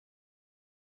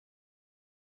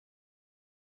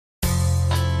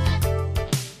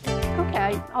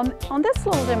Alright, on this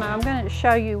little demo I'm going to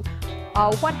show you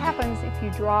what happens if you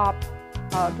drop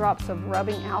drops of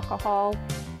rubbing alcohol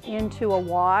into a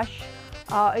wash.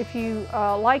 If you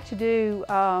like to do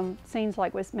scenes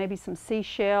like with maybe some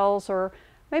seashells or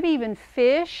maybe even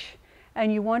fish,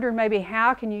 and you wonder maybe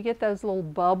how can you get those little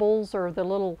bubbles or the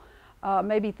little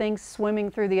maybe things swimming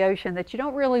through the ocean that you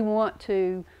don't really want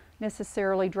to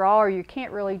necessarily draw, or you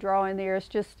can't really draw in there, it's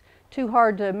just too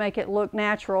hard to make it look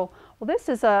natural. Well, this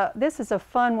is a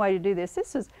fun way to do this.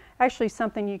 This is actually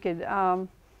something you could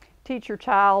teach your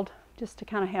child just to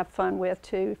kind of have fun with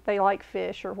too, if they like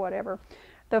fish or whatever.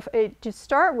 To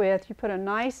start with, you put a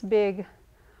nice big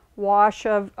wash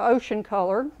of ocean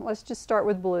color. Let's just start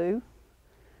with blue.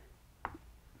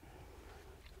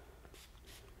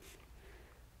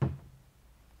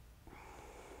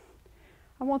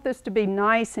 I want this to be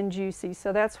nice and juicy,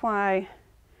 so that's why I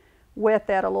wet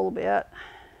that a little bit.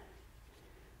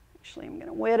 Actually, I'm going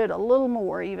to wet it a little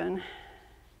more even.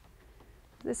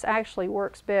 This actually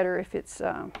works better if it's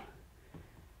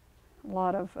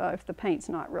if the paint's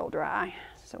not real dry.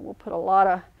 So we'll put a lot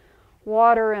of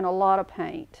water and a lot of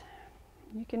paint.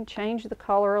 You can change the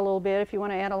color a little bit if you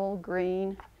want to add a little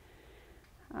green.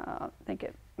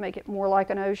 Make it more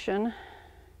like an ocean.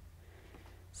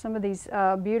 Some of these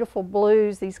beautiful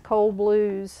blues, these cold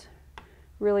blues,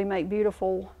 really make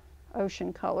beautiful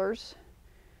ocean colors.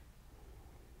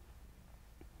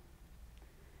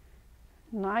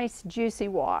 Nice juicy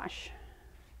wash.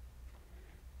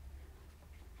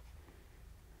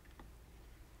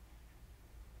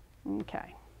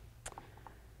 Okay.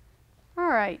 All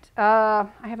right. I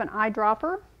have an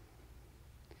eyedropper,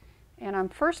 and I'm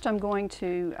going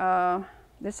to.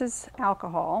 This is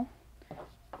alcohol,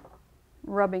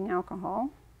 rubbing alcohol,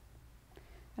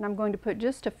 and I'm going to put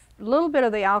just a little bit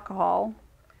of the alcohol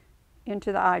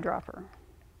into the eyedropper.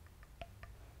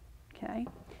 Okay.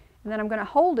 And then I'm going to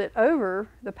hold it over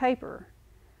the paper,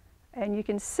 and you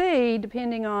can see,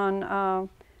 depending on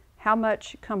how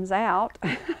much comes out,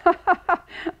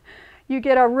 you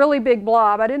get a really big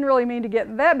blob. I didn't really mean to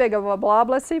get that big of a blob.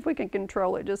 Let's see if we can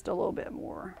control it just a little bit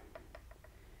more.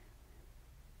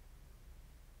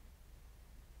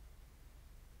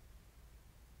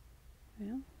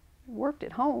 Well, it worked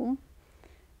at home.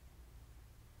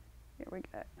 Here we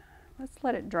go. Let's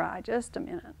let it dry just a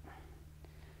minute.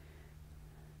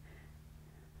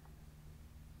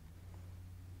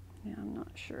 Yeah, I'm not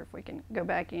sure if we can go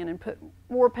back in and put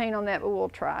more paint on that, but we'll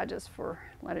try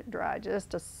let it dry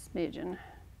just a smidgen.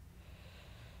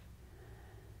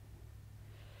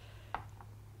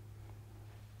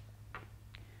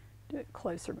 Do it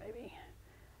closer maybe.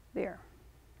 There.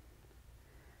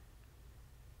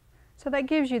 So that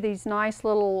gives you these nice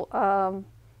little, I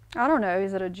don't know,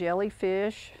 is it a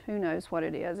jellyfish? Who knows what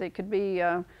it is. It could be,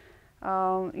 you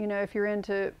know, if you're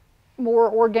into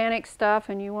more organic stuff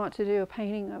and you want to do a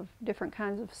painting of different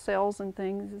kinds of cells and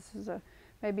things, this is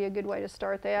maybe a good way to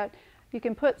start that. You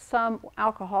can put some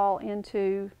alcohol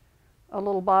into a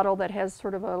little bottle that has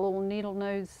sort of a little needle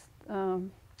nose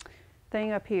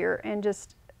thing up here, and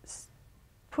just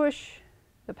push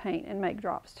the paint and make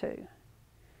drops too.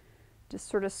 Just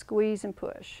sort of squeeze and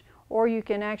push. Or you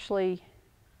can actually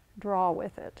draw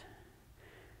with it.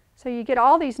 So you get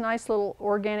all these nice little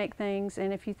organic things,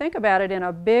 and if you think about it in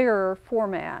a bigger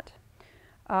format,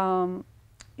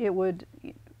 it would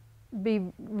be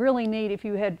really neat if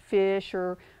you had fish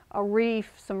or a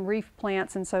reef, some reef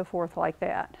plants and so forth like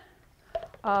that.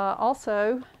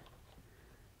 Also,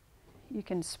 you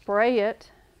can spray it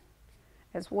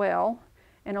as well,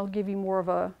 and it'll give you more of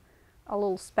a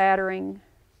little spattering,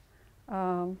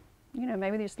 you know,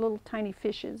 maybe these little tiny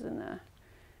fishes and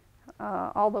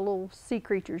all the little sea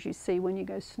creatures you see when you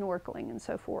go snorkeling and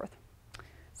so forth.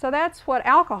 So that's what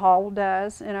alcohol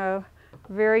does in a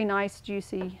very nice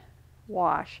juicy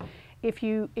wash. If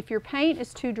your paint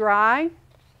is too dry,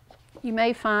 you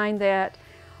may find that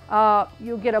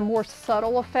you'll get a more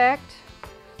subtle effect.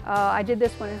 I did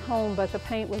this one at home, but the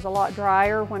paint was a lot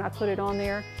drier when I put it on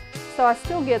there. So I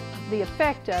still get the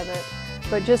effect of it,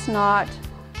 but just not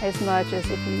as much as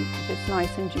if it's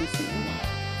nice and juicy.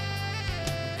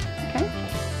 Okay?